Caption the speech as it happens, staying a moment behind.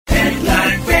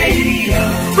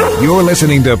You're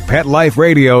listening to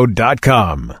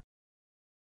PetLifeRadio.com.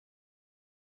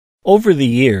 Over the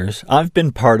years, I've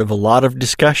been part of a lot of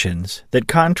discussions that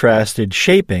contrasted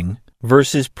shaping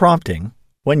versus prompting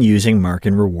when using mark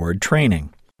and reward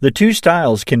training. The two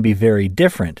styles can be very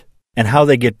different, and how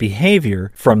they get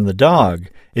behavior from the dog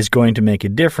is going to make a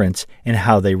difference in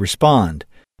how they respond.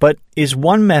 But is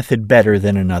one method better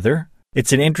than another?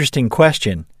 It's an interesting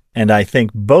question, and I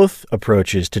think both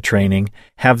approaches to training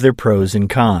have their pros and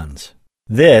cons.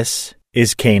 This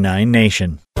is Canine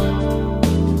Nation.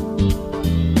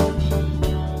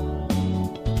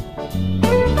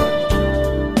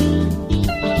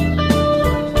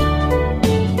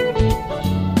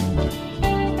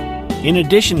 In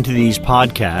addition to these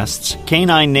podcasts,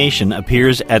 Canine Nation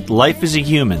appears at Life is a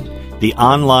Human, the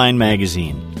online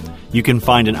magazine. You can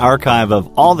find an archive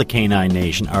of all the Canine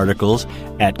Nation articles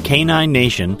at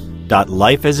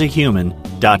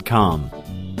caninenation.lifeasahuman.com.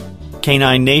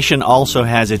 Canine Nation also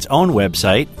has its own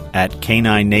website at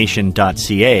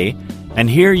caninenation.ca, and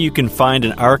here you can find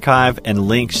an archive and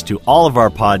links to all of our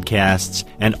podcasts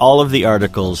and all of the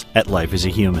articles at Life is a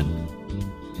Human.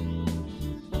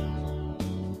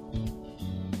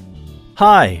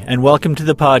 Hi, and welcome to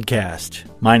the podcast.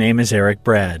 My name is Eric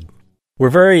Brad. We're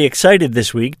very excited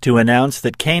this week to announce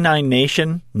that Canine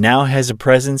Nation now has a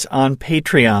presence on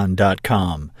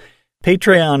Patreon.com.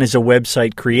 Patreon is a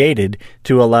website created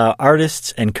to allow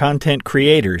artists and content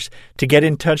creators to get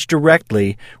in touch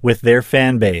directly with their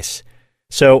fan base.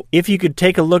 So if you could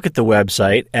take a look at the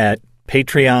website at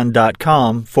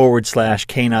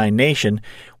patreon.com/Canine Nation,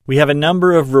 we have a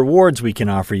number of rewards we can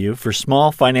offer you for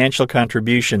small financial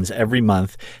contributions every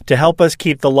month to help us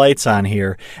keep the lights on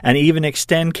here and even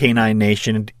extend Canine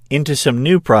Nation into some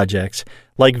new projects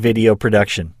like video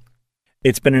production.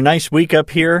 It's been a nice week up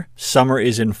here. Summer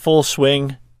is in full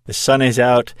swing, the sun is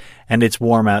out, and it's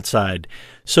warm outside.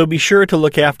 So be sure to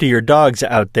look after your dogs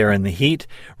out there in the heat.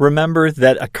 Remember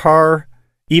that a car,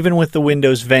 even with the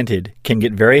windows vented, can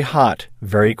get very hot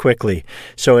very quickly.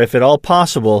 So if at all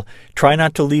possible, try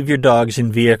not to leave your dogs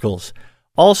in vehicles.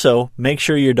 Also, make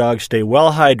sure your dogs stay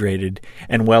well hydrated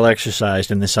and well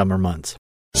exercised in the summer months.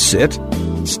 Sit,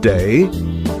 stay.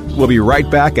 We'll be right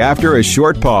back after a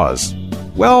short pause.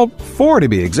 Well, 4 to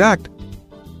be exact.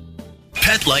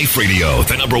 Pet Life Radio,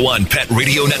 the #1 pet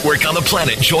radio network on the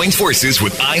planet, joins forces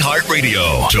with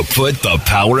iHeartRadio to put the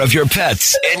power of your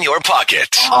pets in your pocket.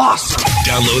 Awesome!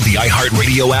 Download the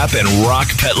iHeartRadio app and rock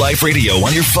Pet Life Radio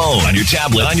on your phone, on your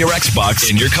tablet, on your Xbox,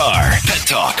 in your car. Pet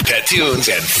talk, pet tunes,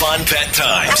 and fun pet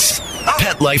times.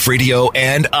 Pet Life Radio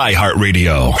and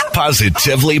iHeartRadio.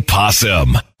 Positively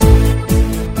Possum.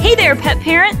 Hey there, pet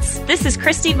parents. This is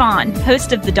Christy Vaughn,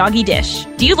 host of The Doggy Dish.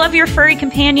 Do you love your furry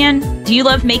companion? Do you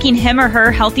love making him or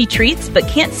her healthy treats but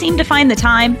can't seem to find the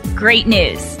time? Great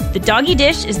news. The Doggy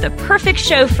Dish is the perfect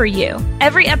show for you.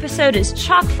 Every episode is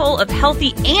chock full of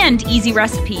healthy and easy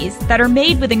recipes that are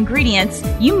made with ingredients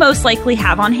you most likely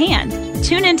have on hand.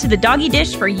 Tune into The Doggy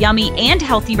Dish for yummy and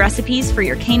healthy recipes for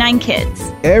your canine kids.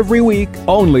 Every week,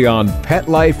 only on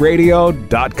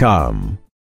PetLifeRadio.com.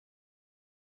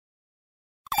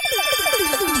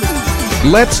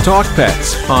 Let's Talk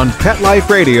Pets on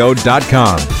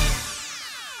PetLifeRadio.com.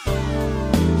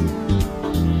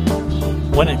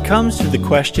 When it comes to the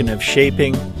question of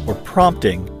shaping or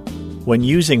prompting when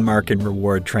using mark and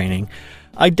reward training,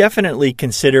 I definitely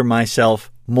consider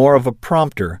myself more of a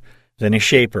prompter than a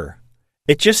shaper.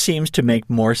 It just seems to make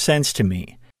more sense to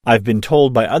me. I've been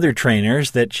told by other trainers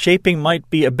that shaping might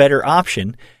be a better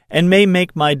option and may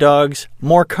make my dogs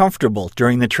more comfortable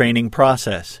during the training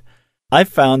process. I've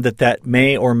found that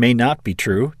may or may not be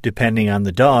true, depending on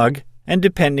the dog and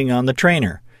depending on the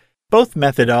trainer. Both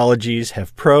methodologies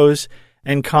have pros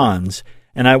and cons,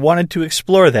 and I wanted to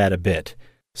explore that a bit.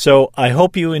 So I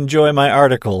hope you enjoy my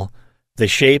article, The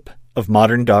Shape of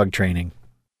Modern Dog Training.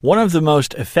 One of the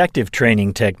most effective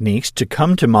training techniques to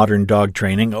come to modern dog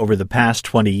training over the past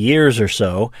 20 years or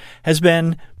so has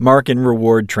been mark and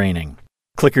reward training.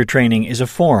 Clicker training is a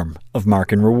form of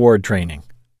mark and reward training.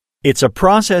 It's a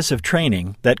process of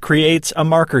training that creates a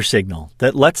marker signal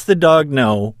that lets the dog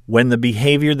know when the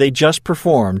behavior they just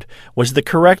performed was the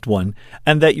correct one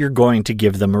and that you're going to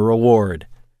give them a reward.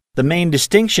 The main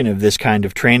distinction of this kind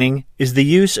of training is the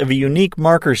use of a unique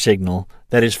marker signal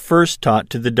that is first taught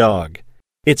to the dog.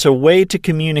 It's a way to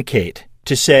communicate,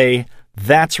 to say,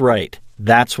 "That's right,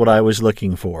 that's what I was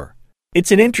looking for."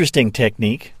 It's an interesting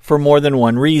technique for more than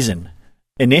one reason.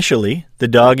 Initially, the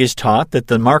dog is taught that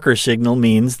the marker signal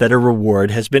means that a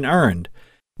reward has been earned.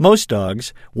 Most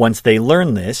dogs, once they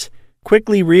learn this,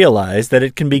 quickly realize that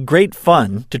it can be great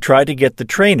fun to try to get the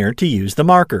trainer to use the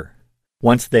marker.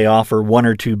 Once they offer one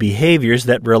or two behaviors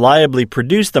that reliably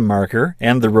produce the marker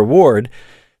and the reward,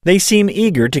 they seem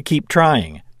eager to keep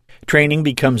trying. Training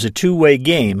becomes a two-way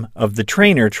game of the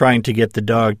trainer trying to get the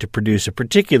dog to produce a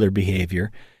particular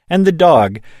behavior and the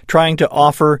dog trying to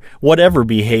offer whatever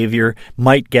behavior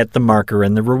might get the marker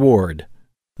and the reward.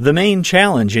 The main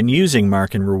challenge in using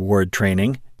mark and reward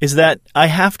training is that I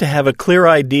have to have a clear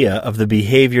idea of the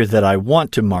behavior that I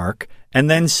want to mark, and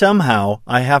then somehow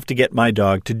I have to get my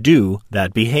dog to do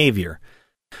that behavior.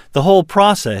 The whole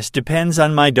process depends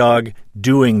on my dog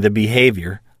doing the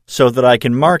behavior so that I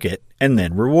can mark it and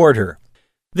then reward her.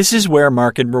 This is where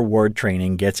mark and reward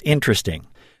training gets interesting.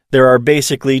 There are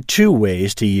basically two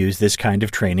ways to use this kind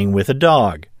of training with a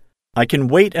dog. I can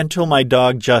wait until my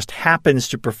dog just happens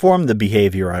to perform the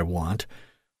behavior I want,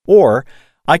 or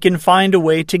I can find a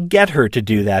way to get her to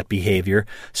do that behavior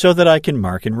so that I can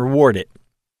mark and reward it.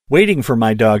 Waiting for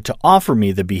my dog to offer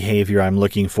me the behavior I'm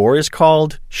looking for is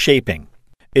called shaping.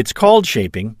 It's called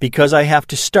shaping because I have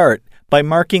to start by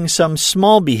marking some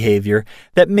small behavior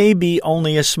that may be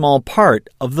only a small part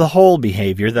of the whole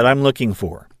behavior that I'm looking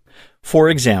for. For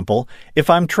example, if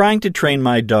I'm trying to train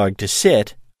my dog to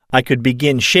sit, I could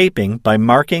begin shaping by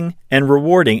marking and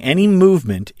rewarding any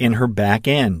movement in her back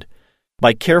end.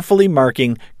 By carefully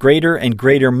marking greater and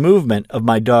greater movement of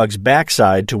my dog's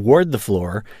backside toward the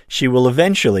floor, she will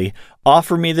eventually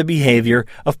offer me the behavior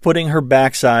of putting her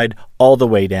backside all the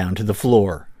way down to the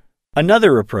floor.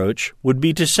 Another approach would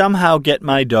be to somehow get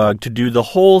my dog to do the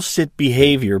whole sit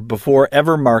behavior before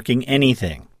ever marking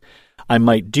anything. I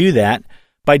might do that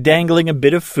by dangling a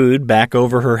bit of food back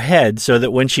over her head so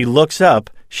that when she looks up,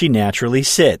 she naturally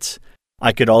sits.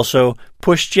 I could also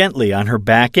push gently on her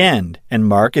back end and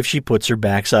mark if she puts her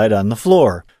backside on the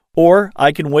floor. Or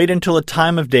I can wait until a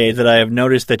time of day that I have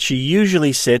noticed that she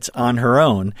usually sits on her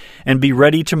own and be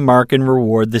ready to mark and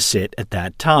reward the sit at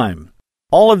that time.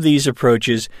 All of these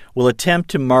approaches will attempt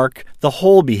to mark the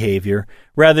whole behavior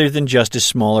rather than just a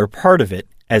smaller part of it,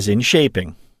 as in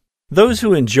shaping. Those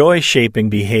who enjoy shaping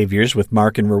behaviors with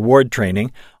mark and reward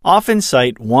training often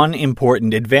cite one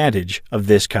important advantage of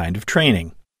this kind of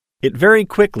training. It very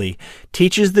quickly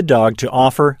teaches the dog to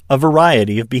offer a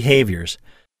variety of behaviors.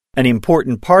 An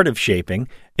important part of shaping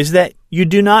is that you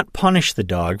do not punish the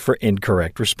dog for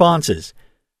incorrect responses.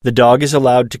 The dog is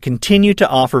allowed to continue to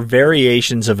offer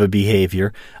variations of a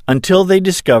behavior until they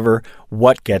discover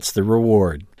what gets the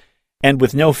reward. And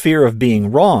with no fear of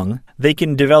being wrong, they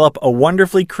can develop a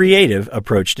wonderfully creative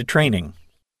approach to training.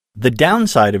 The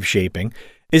downside of shaping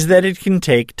is that it can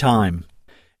take time.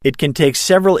 It can take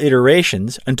several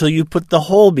iterations until you put the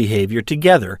whole behavior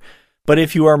together, but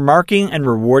if you are marking and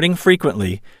rewarding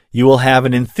frequently, you will have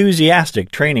an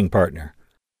enthusiastic training partner.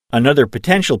 Another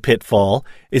potential pitfall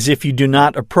is if you do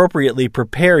not appropriately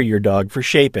prepare your dog for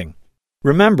shaping.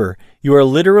 Remember, you are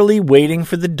literally waiting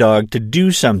for the dog to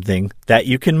do something that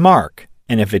you can mark,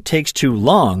 and if it takes too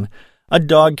long, a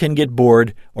dog can get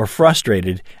bored or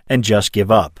frustrated and just give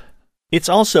up. It's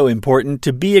also important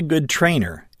to be a good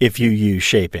trainer if you use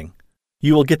shaping.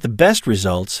 You will get the best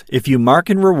results if you mark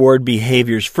and reward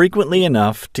behaviors frequently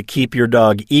enough to keep your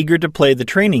dog eager to play the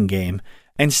training game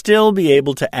and still be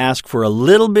able to ask for a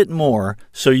little bit more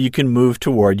so you can move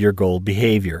toward your goal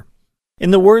behavior.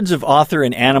 In the words of author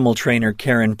and animal trainer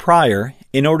Karen Pryor,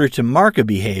 in order to mark a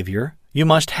behavior, you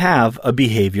must have a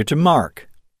behavior to mark.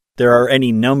 There are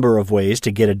any number of ways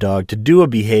to get a dog to do a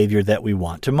behavior that we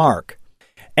want to mark.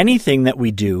 Anything that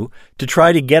we do to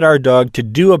try to get our dog to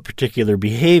do a particular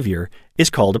behavior is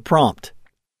called a prompt.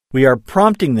 We are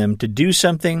prompting them to do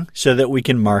something so that we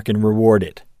can mark and reward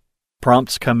it.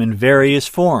 Prompts come in various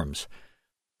forms.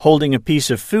 Holding a piece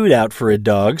of food out for a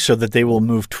dog so that they will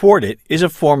move toward it is a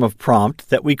form of prompt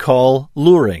that we call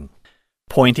luring.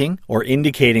 Pointing or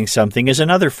indicating something is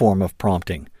another form of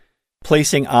prompting.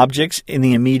 Placing objects in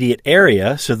the immediate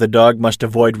area so the dog must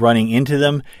avoid running into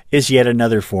them is yet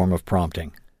another form of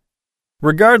prompting.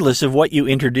 Regardless of what you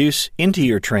introduce into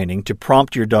your training to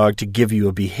prompt your dog to give you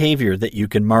a behavior that you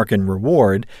can mark and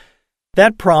reward,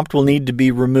 that prompt will need to be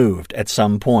removed at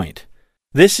some point.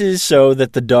 This is so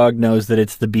that the dog knows that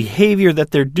it's the behavior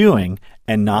that they're doing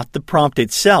and not the prompt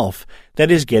itself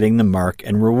that is getting the mark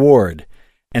and reward.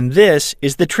 And this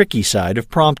is the tricky side of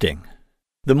prompting.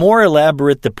 The more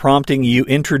elaborate the prompting you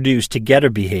introduce to get a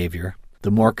behavior,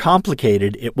 the more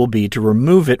complicated it will be to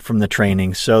remove it from the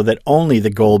training so that only the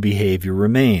goal behavior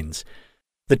remains.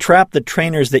 The trap that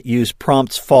trainers that use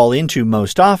prompts fall into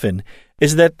most often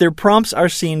is that their prompts are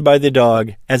seen by the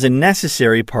dog as a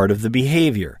necessary part of the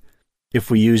behavior. If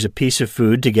we use a piece of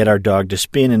food to get our dog to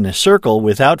spin in a circle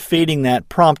without fading that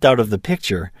prompt out of the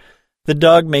picture, The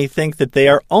dog may think that they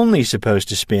are only supposed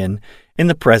to spin in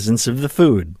the presence of the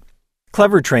food.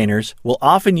 Clever trainers will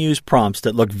often use prompts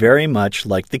that look very much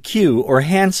like the cue or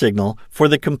hand signal for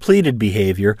the completed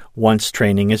behavior once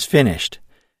training is finished.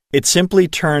 It simply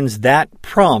turns that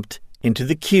prompt into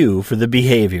the cue for the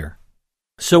behavior.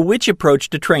 So which approach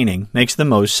to training makes the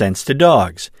most sense to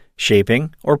dogs,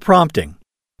 shaping or prompting?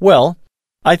 Well,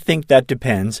 I think that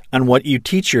depends on what you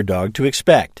teach your dog to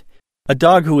expect. A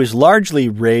dog who is largely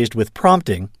raised with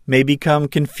prompting may become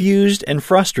confused and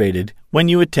frustrated when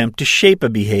you attempt to shape a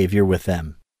behavior with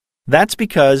them. That's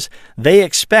because they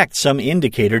expect some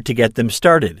indicator to get them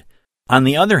started. On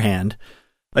the other hand,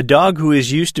 a dog who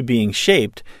is used to being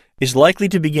shaped is likely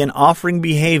to begin offering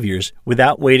behaviors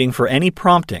without waiting for any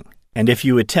prompting, and if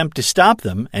you attempt to stop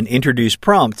them and introduce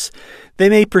prompts, they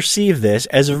may perceive this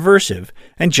as aversive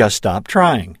and just stop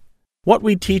trying. What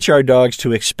we teach our dogs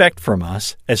to expect from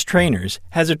us as trainers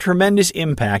has a tremendous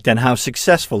impact on how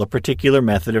successful a particular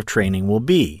method of training will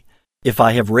be. If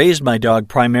I have raised my dog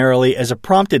primarily as a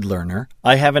prompted learner,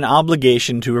 I have an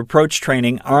obligation to approach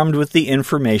training armed with the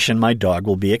information my dog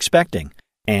will be expecting.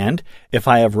 And if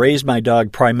I have raised my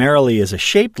dog primarily as a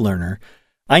shaped learner,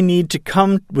 I need to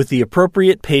come with the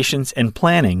appropriate patience and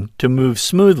planning to move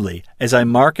smoothly as I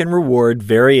mark and reward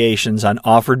variations on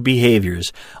offered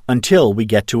behaviors until we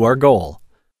get to our goal.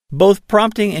 Both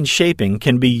prompting and shaping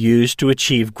can be used to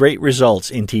achieve great results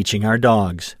in teaching our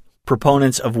dogs.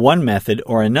 Proponents of one method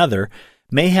or another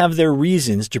may have their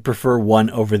reasons to prefer one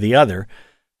over the other,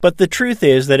 but the truth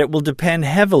is that it will depend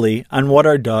heavily on what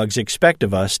our dogs expect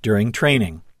of us during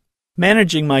training.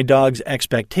 Managing my dog's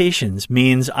expectations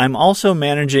means I'm also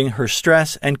managing her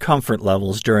stress and comfort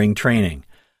levels during training.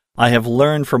 I have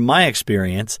learned from my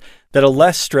experience that a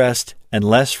less stressed and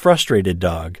less frustrated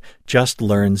dog just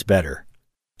learns better.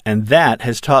 And that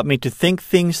has taught me to think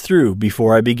things through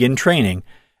before I begin training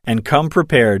and come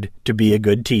prepared to be a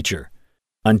good teacher.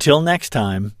 Until next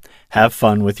time, have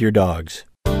fun with your dogs.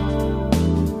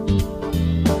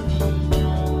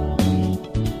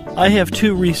 I have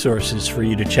 2 resources for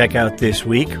you to check out this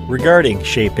week regarding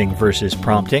shaping versus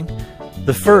prompting.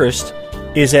 The first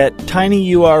is at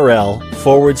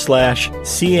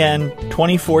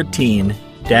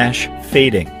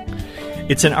tinyurl/CN2014-fading.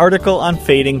 It's an article on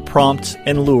fading prompts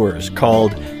and lures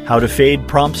called How to Fade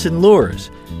Prompts and Lures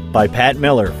by Pat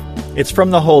Miller. It's from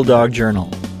the Whole Dog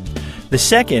Journal. The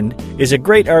second is a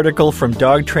great article from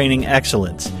Dog Training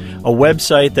Excellence, a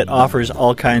website that offers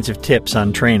all kinds of tips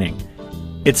on training.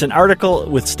 It's an article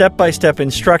with step-by-step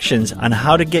instructions on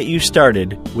how to get you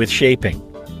started with shaping.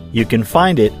 You can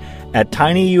find it at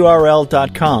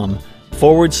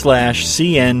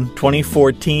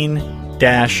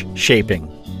tinyurl.com/CN2014-shaping.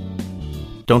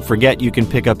 Don't forget you can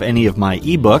pick up any of my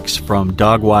ebooks from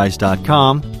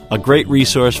dogwise.com, a great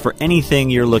resource for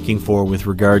anything you're looking for with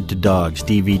regard to dogs,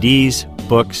 DVDs,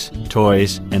 books,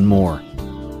 toys, and more.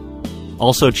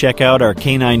 Also check out our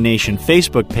Canine Nation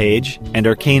Facebook page and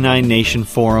our Canine Nation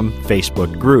Forum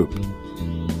Facebook group.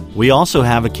 We also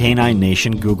have a Canine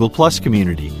Nation Google Plus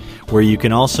community, where you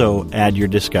can also add your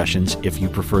discussions if you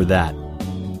prefer that.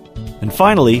 And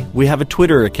finally, we have a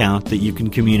Twitter account that you can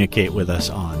communicate with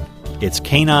us on. It's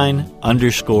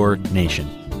canine_nation.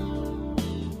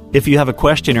 If you have a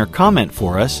question or comment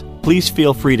for us, please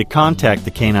feel free to contact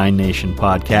the Canine Nation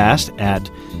podcast at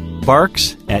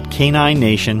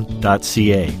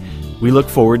barks@caninenation.ca. We look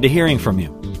forward to hearing from you.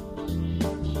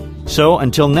 So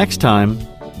until next time,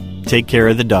 take care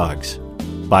of the dogs.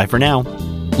 Bye for now.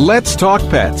 Let's Talk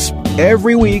Pets,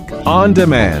 every week on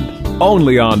demand,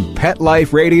 only on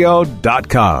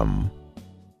PetLifeRadio.com.